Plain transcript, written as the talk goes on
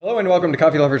Hello and welcome to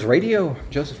Coffee Lovers Radio.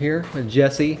 Joseph here with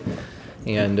Jesse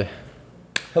and...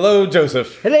 Hello,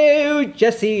 Joseph. Hello,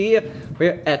 Jesse.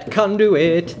 We're at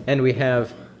Conduit and we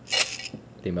have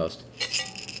the most...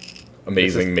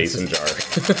 Amazing mason jar.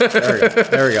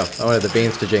 There we go. I wanted the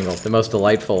beans to jingle. The most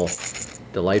delightful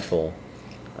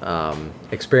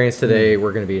experience today.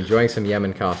 We're going to be enjoying some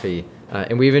Yemen coffee.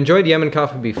 And we've enjoyed Yemen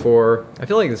coffee before. I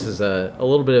feel like this is a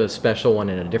little bit of a special one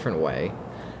in a different way.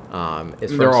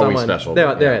 They're always special.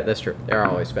 That's true. They're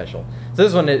always special. So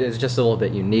this one is just a little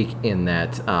bit unique in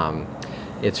that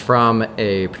it's from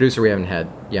a producer we haven't had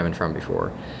Yemen from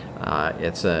before.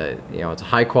 It's a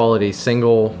high quality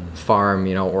single farm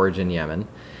origin Yemen,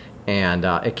 and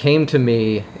it came to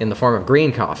me in the form of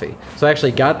green coffee. So I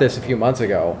actually got this a few months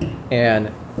ago,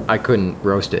 and I couldn't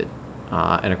roast it,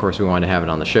 and of course we wanted to have it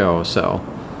on the show. So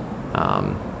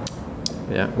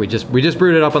we just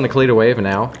brewed it up on the Kalita Wave, and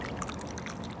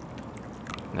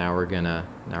now we're gonna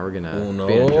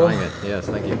be enjoying it. Yes,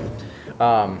 thank you.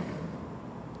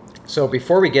 So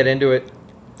before we get into it,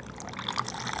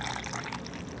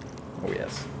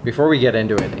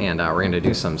 and we're gonna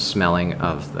do some smelling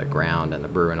of the ground and the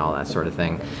brew and all that sort of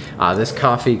thing. This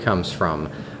coffee comes from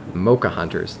Mocha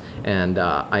Hunters, and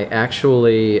I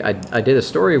did a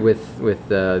story with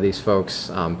these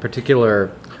folks. Particular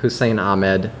Hussein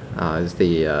Ahmed is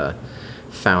the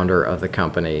founder of the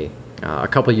company. A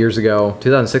couple years ago,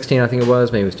 2016 I think it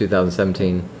was, maybe it was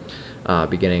 2017,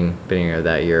 beginning of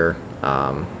that year.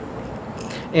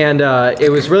 And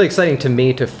it was really exciting to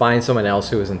me to find someone else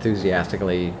who was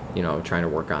enthusiastically, trying to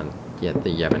work on the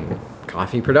Yemen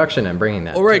coffee production and bringing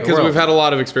that. Well, right, because world. we've had a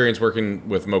lot of experience working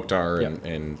with Mokhtar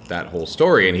and that whole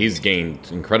story, and he's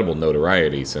gained incredible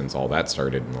notoriety since all that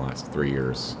started in the last 3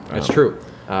 years. That's true.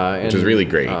 Which is really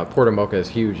great. Porto Mocha is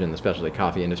huge in the specialty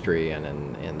coffee industry and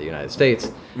in the United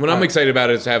States. What I'm excited about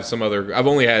is to have some other... I've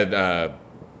only had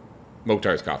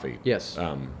Mokhtar's coffee. Yes.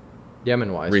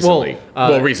 Yemen-wise. Recently.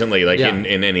 Recently, yeah.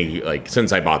 in any...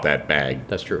 since I bought that bag.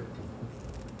 That's true.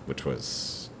 Which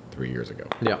was 3 years ago.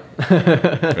 Yeah.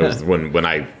 It was when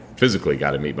I physically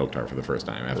got to meet Mokhtar for the first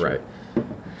time after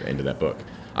the end of that book.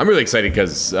 I'm really excited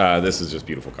because this is just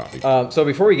beautiful coffee. So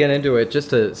before we get into it,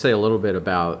 just to say a little bit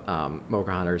about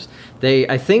Mocha Hunters,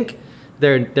 I think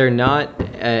they're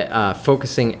not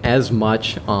focusing as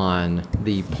much on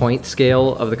the point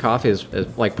scale of the coffee as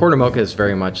like Porto Mocha is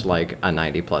very much like a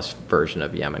 90 plus version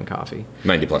of Yemen coffee.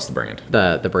 90 plus the brand.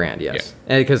 The brand, yes,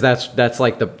 yeah. And because that's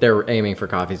like they're aiming for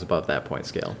coffees above that point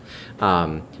scale.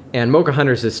 And Mocha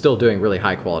Hunters is still doing really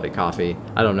high quality coffee.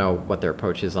 I don't know what their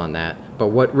approach is on that, but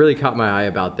what really caught my eye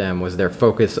about them was their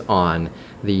focus on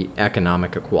the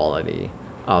economic equality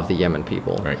of the Yemen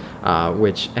people, right.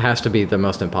 Which has to be the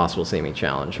most impossible seeming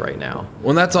challenge right now.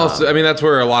 Well, that's also, that's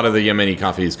where a lot of the Yemeni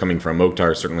coffee is coming from.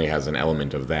 Mokhtar certainly has an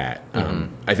element of that.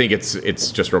 I think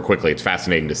it's just real quickly, it's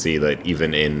fascinating to see that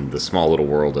even in the small little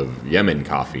world of Yemen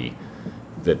coffee,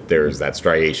 that there's that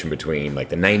striation between like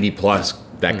the 90 plus,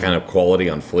 that kind of quality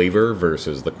on flavor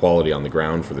versus the quality on the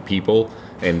ground for the people,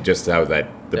 and just how that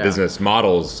business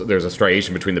models, there's a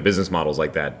striation between the business models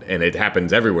like that, and it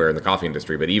happens everywhere in the coffee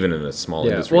industry, but even in a small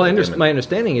industry. Well, my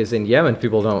understanding is in Yemen,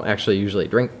 people don't actually usually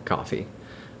drink coffee.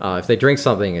 If they drink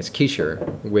something, it's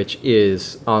kishir, which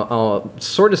is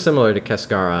sort of similar to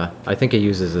Keskara. I think it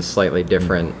uses a slightly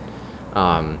different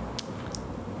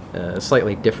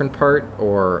part,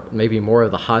 or maybe more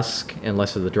of the husk and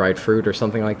less of the dried fruit or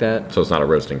something like that. So it's not a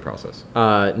roasting process?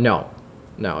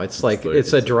 No, it's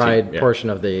a dried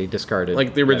portion of the discarded.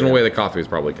 Like the original way the coffee was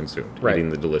probably consumed, right. Eating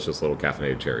the delicious little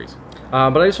caffeinated cherries.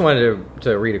 But I just wanted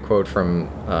to read a quote from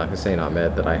Hussein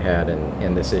Ahmed that I had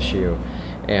in this issue.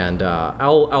 And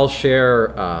I'll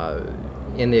share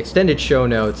in the extended show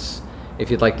notes, if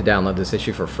you'd like to download this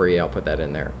issue for free, I'll put that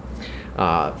in there.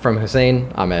 From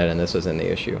Hussein Ahmed, and this was in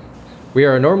the issue. We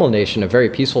are a normal nation of very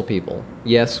peaceful people.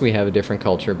 Yes, we have a different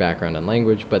culture, background, and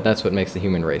language, but that's what makes the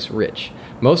human race rich.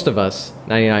 Most of us,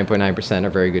 99.9%, are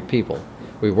very good people.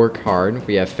 We work hard,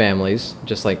 we have families,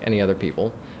 just like any other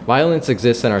people. Violence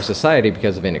exists in our society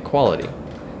because of inequality.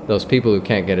 Those people who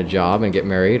can't get a job and get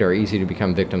married are easy to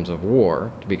become victims of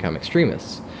war, to become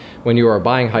extremists. When you are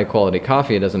buying high-quality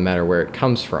coffee, it doesn't matter where it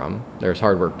comes from. There's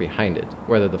hard work behind it,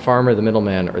 whether the farmer, the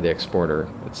middleman, or the exporter,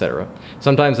 etc.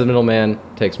 Sometimes the middleman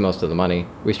takes most of the money.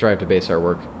 We strive to base our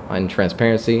work on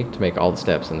transparency to make all the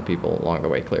steps and the people along the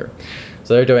way clear.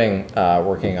 So they're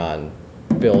working on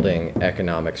building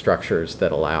economic structures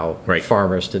that allow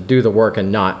farmers to do the work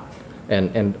and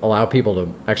allow people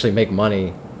to actually make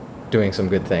money doing some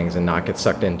good things and not get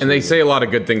sucked into. And they say a lot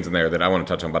of good things in there that I want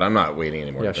to touch on, but I'm not waiting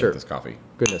anymore to drink this coffee.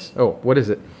 Goodness. Oh, what is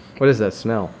it? What is that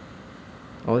smell?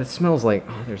 Oh, it smells like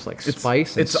there's like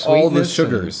spice. It's and all the sweetness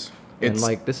sugars. And It's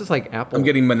like this is like apple. I'm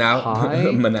getting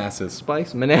pie Manassas.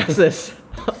 spice, Manassas,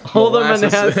 all the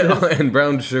Manassas. and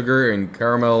brown sugar and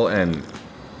caramel and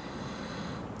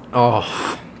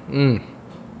Oh,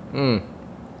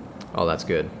 oh, that's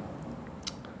good.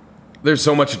 There's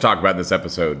so much to talk about in this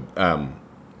episode.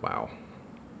 Wow.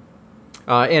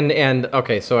 And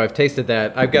okay, so I've tasted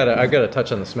that. I've got to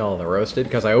touch on the smell of the roasted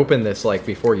because I opened this like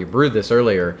before you brewed this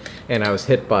earlier, and I was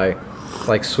hit by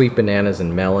like sweet bananas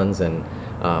and melons, and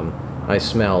I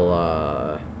smell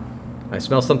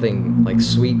something like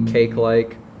sweet cake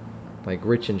like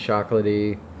rich and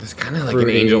chocolatey. It's kind of like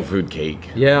Fruity. an angel food cake.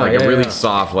 Yeah, like yeah, a really yeah.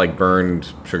 soft, like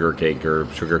burned sugar cake or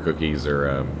sugar cookies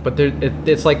or. But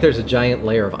it's like there's a giant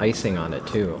layer of icing on it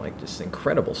too, like just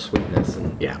incredible sweetness.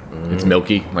 And Yeah, it's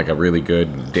milky, like a really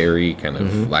good dairy kind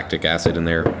of lactic acid in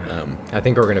there. I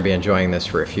think we're going to be enjoying this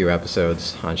for a few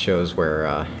episodes on shows where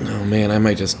Oh man, I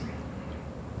might just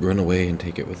run away and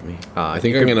take it with me. I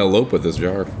think you I'm could- gonna elope with this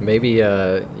jar. maybe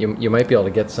you might be able to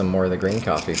get some more of the green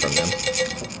coffee from them.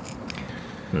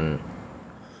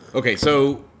 Okay,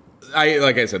 so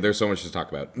like I said, there's so much to talk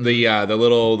about.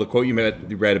 The quote you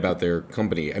read about their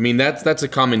company. I mean, that's a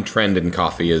common trend in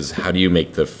coffee is how do you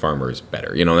make the farmers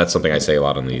better? You know, that's something I say a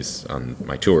lot on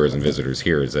my tours and visitors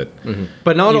here is that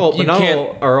But not You- all. you But not can't-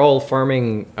 all are all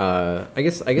farming. I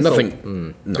guess.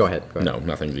 nothing. No. Go ahead. No,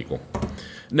 nothing's equal.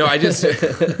 No, I just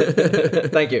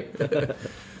Thank you.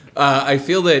 I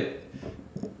feel that,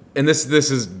 and this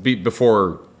is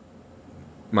before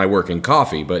my work in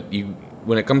coffee, but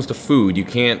when it comes to food, you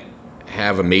can't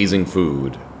have amazing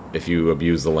food if you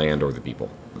abuse the land or the people.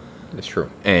 It's true.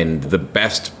 And the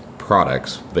best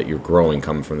products that you're growing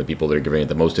come from the people that are giving it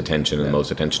the most attention and the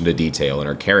most attention to detail and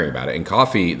are caring about it. And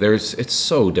coffee, it's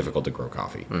so difficult to grow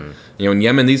coffee. You know, in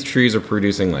Yemen, these trees are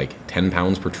producing like 10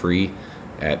 pounds per tree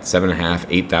at 7,500,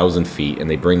 8,000 feet, and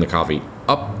they bring the coffee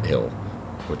uphill,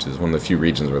 which is one of the few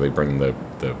regions where they bring the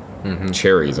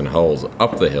cherries and hulls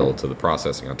up the hill to the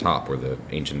processing on top where the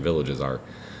ancient villages are.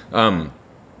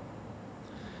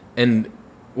 And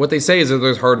what they say is that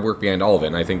there's hard work behind all of it,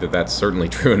 and I think that that's certainly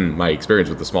true in my experience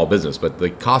with the small business, but the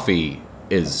coffee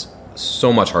is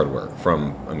so much hard work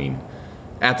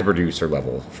at the producer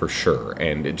level for sure,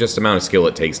 and just the amount of skill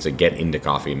it takes to get into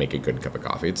coffee and make a good cup of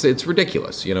coffee. It's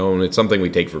ridiculous, you know, and it's something we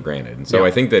take for granted. And so Yeah.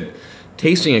 I think that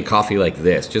tasting a coffee like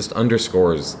this just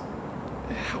underscores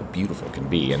how beautiful it can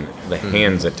be and the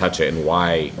hands that touch it and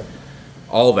why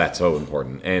all that's so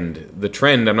important. And the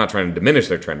trend, I'm not trying to diminish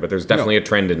their trend, but there's definitely a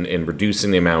trend in reducing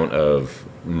the amount of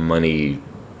money,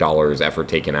 dollars, effort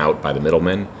taken out by the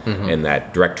middlemen and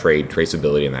that direct trade,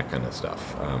 traceability, and that kind of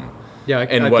stuff. Yeah,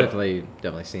 I've what- definitely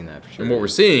seen that for sure. And what we're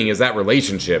seeing is that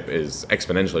relationship is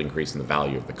exponentially increasing the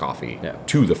value of the coffee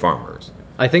to the farmers.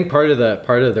 I think part of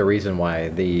the reason why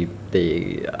the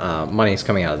money is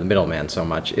coming out of the middleman so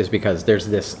much is because there's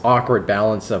this awkward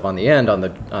balance of on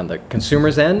the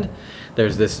consumer's end,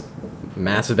 there's this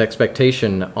massive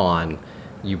expectation on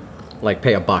you like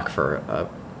pay $1 for a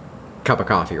cup of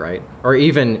coffee, right? Or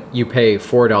even you pay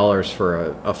 $4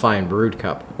 for a fine brewed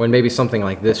cup when maybe something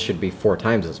like this should be 4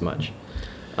 times as much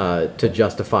to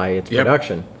justify its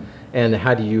production. And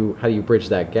how do you bridge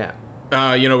that gap?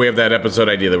 We have that episode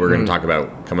idea that we're going to talk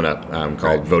about coming up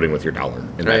called Voting with Your Dollar.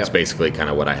 And that's basically kind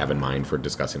of what I have in mind for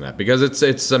discussing that because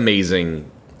it's amazing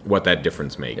what that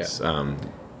difference makes. Yeah.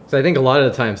 So I think a lot of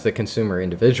the times the consumer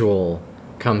individual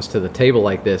comes to the table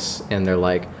like this and they're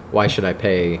like, why should I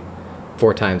pay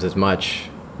 4 times as much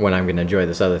when I'm going to enjoy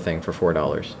this other thing for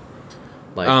 $4?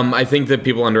 Like, I think that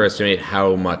people underestimate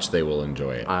how much they will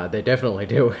enjoy it. they definitely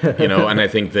do. And I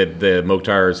think that the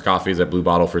Mokhtar's coffees at Blue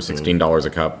Bottle for $16 a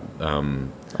cup.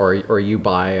 Or you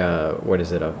buy a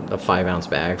 5-ounce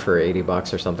bag for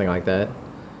 $80 or something like that.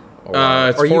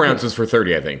 It's or 4 you ounces for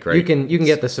 30, I think, right? You can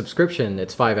get the subscription.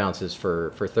 It's 5 ounces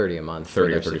for 30 a month. 30 for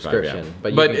or their 35, subscription. yeah.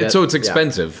 But, you But can get- so it's yeah.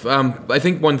 expensive. I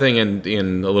think one thing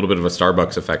in a little bit of a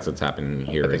Starbucks effect that's happening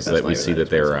here think is that's that we why see that's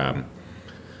that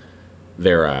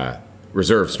they're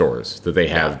reserve stores, that they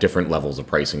have different levels of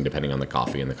pricing depending on the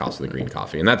coffee and the cost of the green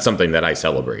coffee. And that's something that I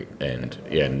celebrate.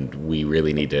 And we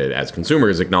really need to, as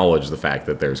consumers, acknowledge the fact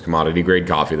that there's commodity grade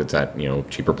coffee that's at,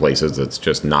 cheaper places that's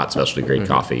just not specialty grade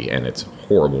coffee. And it's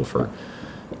horrible for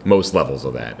most levels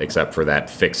of that, except for that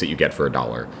fix that you get for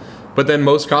 $1. But then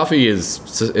most coffee is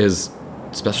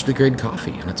specialty grade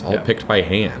coffee, and it's all picked by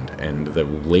hand, and the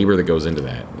labor that goes into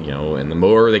that, and the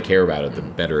more they care about it, the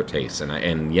better it tastes.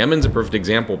 And Yemen's a perfect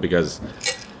example because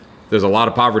there's a lot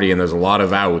of poverty and there's a lot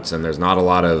of outs and there's not a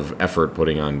lot of effort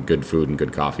putting on good food and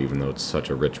good coffee, even though it's such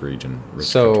a rich region.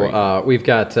 Rich country. We've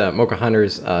got Mocha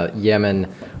Hunters,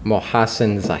 Yemen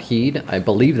Mohassin Zahid. I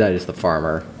believe that is the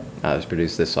farmer who's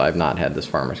produced this. So I've not had this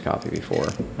farmer's coffee before.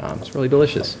 It's really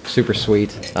delicious, super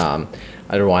sweet. I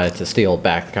don't want it to steal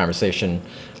back the conversation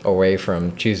away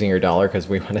from choosing your dollar because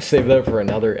we want to save that for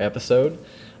another episode.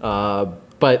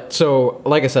 But so,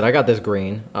 like I said, I got this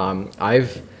green.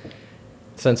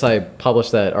 Since I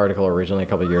published that article originally a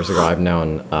couple of years ago, I've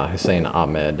known Hussein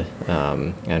Ahmed,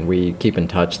 and we keep in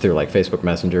touch through like Facebook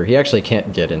Messenger. He actually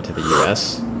can't get into the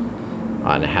U.S.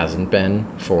 And it hasn't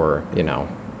been for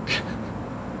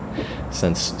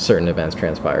since certain events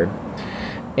transpired.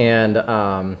 And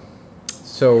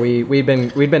so we'd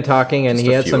been talking, and Just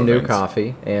he a had few some new events.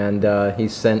 coffee, and he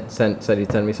said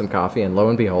he'd send me some coffee, and lo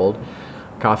and behold,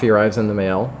 coffee arrives in the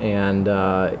mail, and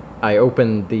I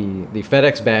opened the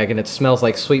FedEx bag, and it smells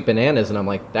like sweet bananas, and I'm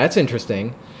like, that's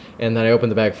interesting. And then I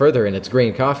opened the bag further, and it's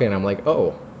green coffee, and I'm like,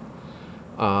 oh,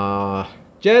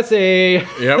 Jesse.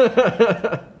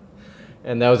 Yep.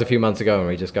 And that was a few months ago, and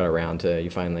we just got around to you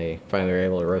finally were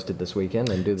able to roast it this weekend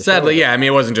and do the Sadly, show. yeah. I mean,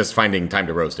 it wasn't just finding time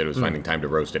to roast it; it was finding time to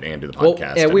roast it and do the Well,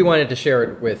 podcast. yeah, we and- wanted to share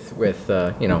it with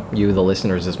you, the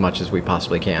listeners, as much as we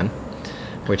possibly can.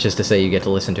 Which is to say, you get to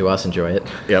listen to us enjoy it.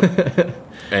 Yep.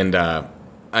 And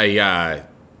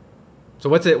So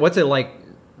what's it like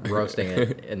roasting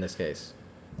it in this case?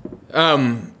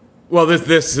 well,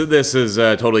 this is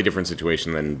a totally different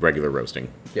situation than regular roasting.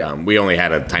 Yeah. We only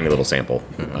had a tiny little sample,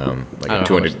 like I a don't know how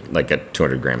 200 like a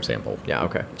 200 gram sample. Yeah.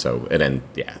 Okay. So and then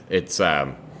it's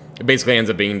it basically ends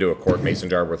up being to a quart mason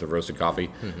jar worth of roasted coffee.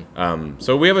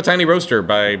 So we have a tiny roaster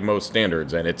by most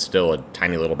standards, and it's still a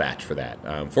tiny little batch for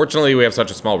that. Fortunately, we have such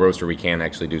a small roaster, we can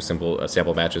actually do simple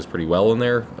sample batches pretty well in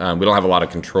there. We don't have a lot of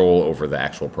control over the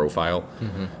actual profile,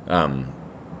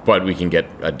 but we can get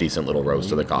a decent little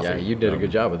roast of the coffee. Yeah, you did a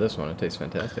good job with this one. It tastes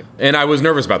fantastic. And I was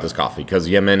nervous about this coffee because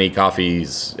Yemeni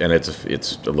coffees, and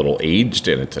it's a little aged,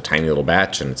 and it's a tiny little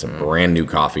batch, and it's a brand new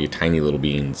coffee, tiny little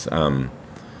beans.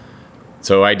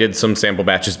 So I did some sample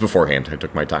batches beforehand. I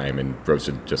took my time and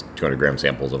roasted just 200 gram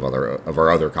samples of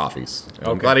our other coffees. And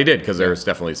I'm glad I did because there's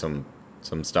definitely some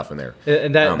stuff in there.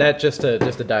 And that just to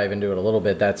dive into it a little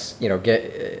bit, that's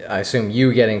I assume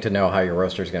you getting to know how your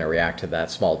roaster is going to react to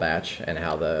that small batch and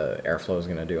how the airflow is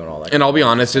going to do and all that. And I'll be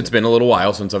honest, it's been a little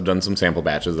while since I've done some sample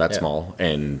batches that Yeah. small,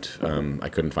 and I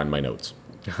couldn't find my notes.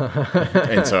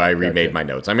 And so I remade my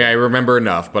notes. I mean, I remember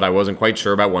enough, but I wasn't quite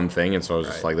sure about one thing, and so I was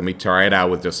just like, let me try it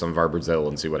out with just some Brazil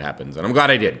and see what happens. And I'm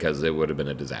glad I did, because it would have been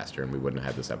a disaster, and we wouldn't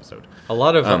have had this episode. A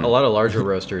lot of larger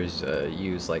roasters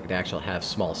use they actually have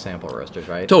small sample roasters,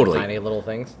 right? Totally. Tiny little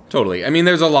things. Totally. I mean,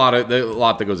 there's a lot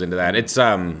that goes into that.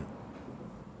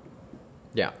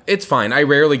 Yeah. It's fine. I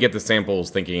rarely get the samples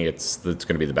thinking it's going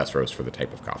to be the best roast for the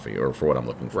type of coffee or for what I'm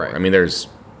looking for. Right. I mean, there's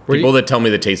people that tell me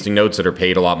the tasting notes that are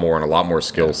paid a lot more and a lot more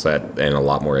skill set and a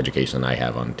lot more education than I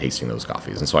have on tasting those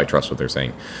coffees, and so I trust what they're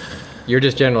saying. You're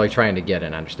just generally trying to get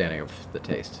an understanding of the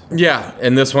taste. Yeah,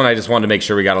 and this one I just wanted to make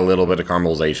sure we got a little bit of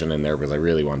caramelization in there because I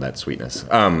really want that sweetness.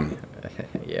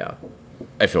 Yeah.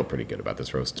 I feel pretty good about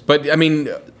this roast. But, I mean,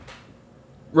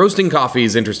 roasting coffee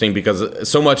is interesting because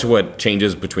so much of what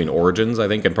changes between origins, I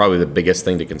think, and probably the biggest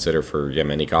thing to consider for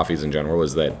Yemeni coffees in general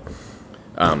is that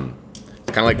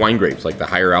it's kind of like wine grapes. Like the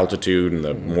higher altitude and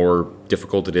the more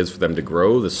difficult it is for them to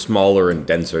grow, the smaller and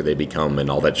denser they become, and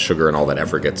all that sugar and all that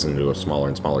effort gets into a smaller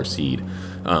and smaller seed.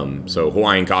 So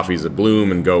Hawaiian coffees that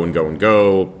bloom and go and go and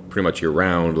go pretty much year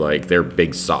round, like they're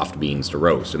big soft beans to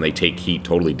roast, and they take heat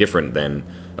totally different than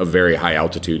a very high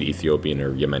altitude Ethiopian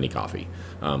or Yemeni coffee.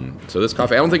 So this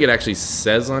coffee, I don't think it actually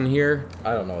says on here.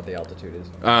 I don't know what the altitude is.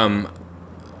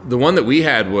 The one that we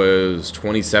had was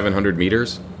 2,700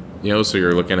 meters. So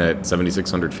you're looking at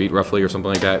 7,600 feet roughly or something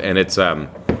like that, and it's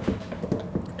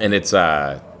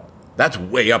that's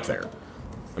way up there.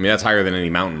 I mean, that's higher than any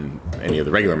mountain, any of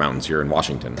the regular mountains here in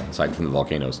Washington, aside from the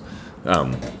volcanoes.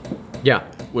 Yeah.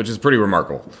 Which is pretty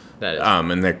remarkable. That is.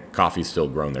 And the coffee's still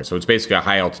grown there. So it's basically a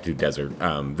high altitude desert.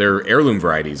 They're heirloom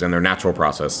varieties and they're natural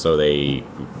process, so they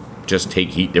just take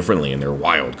heat differently, and they're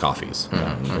wild coffees.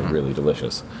 They're really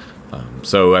delicious.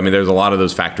 So, I mean, there's a lot of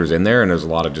those factors in there, and there's a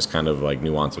lot of just kind of like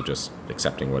nuance of just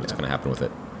accepting what's going to happen with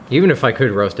it. Even if I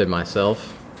could roast it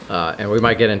myself, and we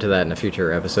might get into that in a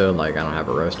future episode, like I don't have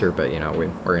a roaster, but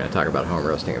we're going to talk about home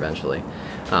roasting eventually.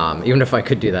 Even if I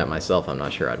could do that myself, I'm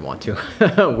not sure I'd want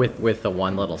to with the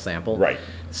one little sample. Right.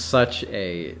 Such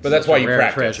a But that's such why a you rare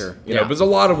practice. treasure. Because a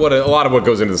lot of what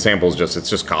goes into the sample is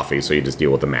just coffee, so you just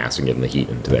deal with the mass and getting the heat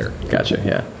into there. Gotcha.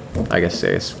 Yeah. I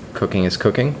guess cooking is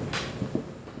cooking.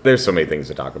 There's so many things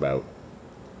to talk about.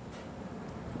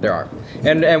 There are,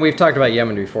 and we've talked about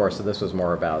Yemen before, so this was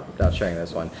more about sharing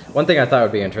this one. One thing I thought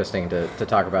would be interesting to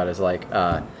talk about is like,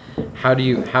 how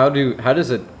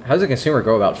does a consumer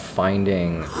go about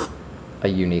finding a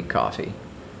unique coffee?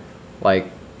 Like,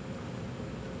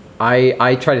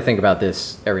 I try to think about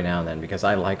this every now and then because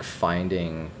I like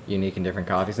finding unique and different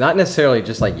coffees. Not necessarily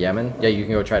just like Yemen. Yeah, you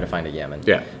can go try to find a Yemen.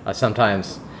 Yeah.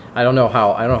 Sometimes I don't know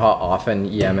how often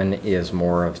Yemen is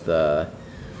more of the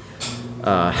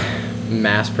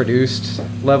mass-produced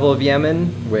level of Yemen,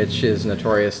 which is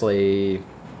notoriously,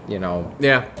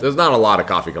 Yeah, there's not a lot of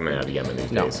coffee coming out of Yemen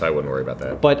these No. days, so I wouldn't worry about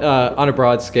that. But on a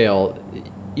broad scale,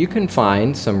 you can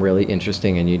find some really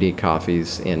interesting and unique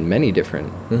coffees in many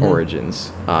different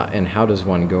origins. And how does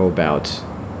one go about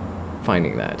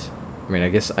finding that? I mean, I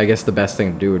guess the best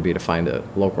thing to do would be to find a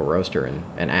local roaster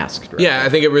and ask directly. Yeah, I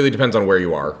think it really depends on where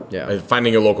you are. Yeah.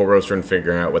 Finding a local roaster and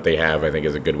figuring out what they have, I think,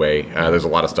 is a good way. There's a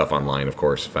lot of stuff online, of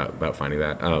course, about finding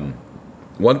that.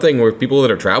 One thing with people that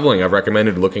are traveling, I've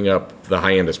recommended looking up the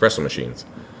high-end espresso machines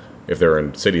if they're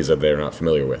in cities that they're not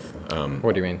familiar with.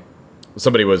 What do you mean?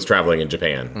 Somebody was traveling in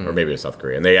Japan, or maybe South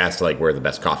Korea, and they asked like where the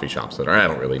best coffee shops that are. I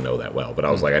don't really know that well, but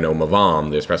I was like, I know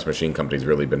Mavam, the espresso machine company's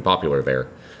really been popular there.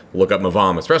 Look up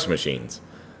Mavam espresso machines.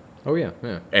 Oh, yeah,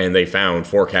 yeah. And they found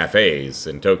 4 cafes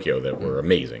in Tokyo that were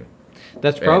amazing.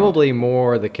 That's probably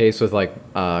more the case with like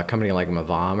a company like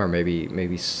Mavam or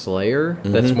maybe Slayer.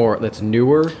 That's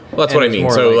newer. Well, that's and what I it's mean.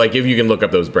 more So, like, if you can look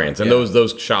up those brands, and Yeah.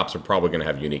 those shops are probably going to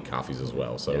have unique coffees as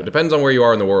well. So Yeah. it depends on where you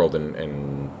are in the world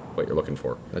and what you're looking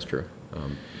for. That's true.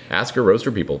 Ask your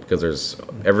roaster people because there's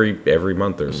every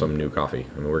month there's some new coffee.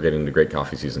 I mean, we're getting the great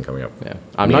coffee season coming up. Yeah,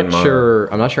 I'm not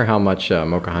sure how much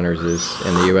Mocha Hunters is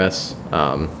in the U.S.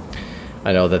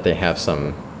 I know that they have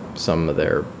some of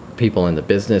their people in the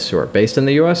business who are based in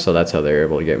the U.S., so that's how they're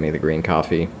able to get me the green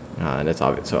coffee, and it's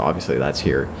obvious. So obviously that's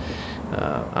here.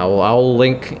 I'll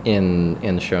link in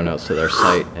the show notes to their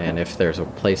site, and if there's a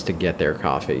place to get their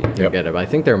coffee, you can get it. But I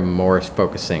think they're more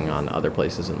focusing on other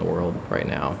places in the world right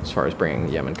now as far as bringing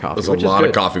Yemen coffee. There's a which is lot of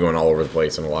good. coffee going all over the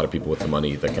place, and a lot of people with the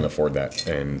money that can afford that.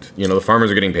 And the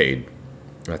farmers are getting paid.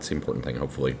 That's the important thing,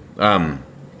 hopefully.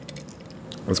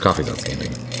 This coffee's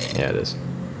outstanding. Yeah, it is.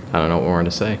 I don't know what more to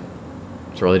say.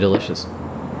 It's really delicious.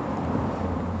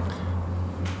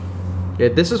 Yeah,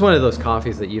 this is one of those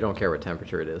coffees that you don't care what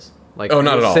temperature it is. Like, Oh,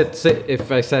 not at all.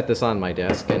 If I set this on my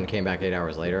desk and came back 8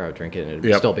 hours later, I would drink it and it would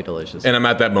Yep. still be delicious. And I'm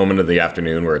at that moment of the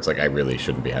afternoon where it's like I really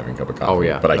shouldn't be having a cup of coffee. Oh,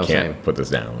 yeah. But I No, can't same. put this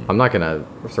down. I'm not going to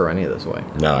throw any of this away.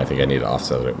 No, I think I need to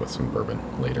offset it with some bourbon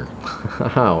later.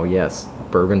 Oh, yes.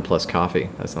 Bourbon plus coffee.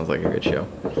 That sounds like a good show.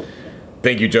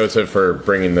 Thank you, Joseph, for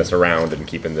bringing this around and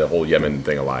keeping the whole Yemen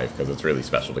thing alive because it's really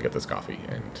special to get this coffee.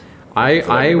 And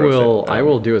I roast it.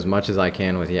 will do as much as I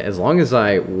can with Yemen. As long as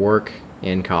I work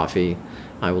in coffee,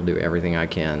 I will do everything I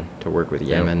can to work with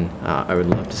Yemen. I would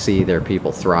love to see their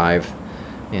people thrive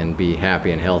and be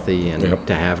happy and healthy, and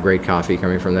to have great coffee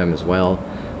coming from them as well.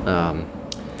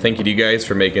 Thank you to you guys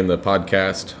for making the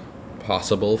podcast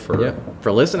possible for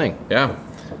listening.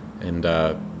 And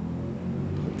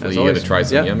hopefully As you get always. to try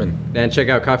some Yemen. And check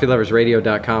out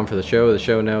coffeeloversradio.com for the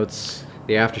show notes,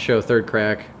 the after show, Third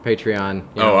Crack, Patreon.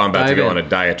 I'm about to dive go in. on a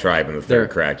diatribe in the There-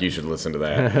 Third Crack. You should listen to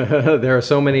that. There are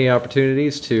so many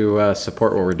opportunities to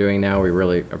support what we're doing now. We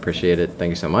really appreciate it. Thank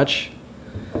you so much.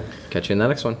 Catch you in the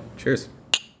next one. Cheers.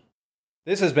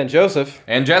 This has been Joseph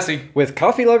And Jesse, with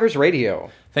Coffee Lovers Radio.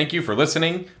 thank you for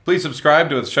listening. Please subscribe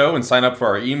to the show and sign up for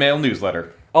our email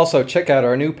newsletter. Also, check out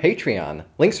our new Patreon.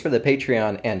 Links for the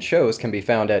Patreon and shows can be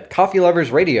found at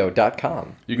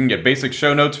coffeeloversradio.com. You can get basic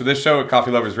show notes for this show at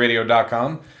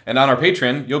coffeeloversradio.com. And on our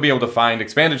Patreon, you'll be able to find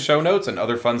expanded show notes and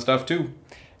other fun stuff too.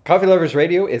 Coffee Lovers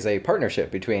Radio is a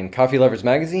partnership between Coffee Lovers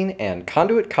Magazine and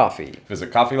Conduit Coffee.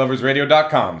 Visit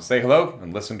coffeeloversradio.com, say hello,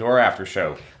 and listen to our after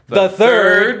show. The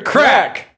Third Crack!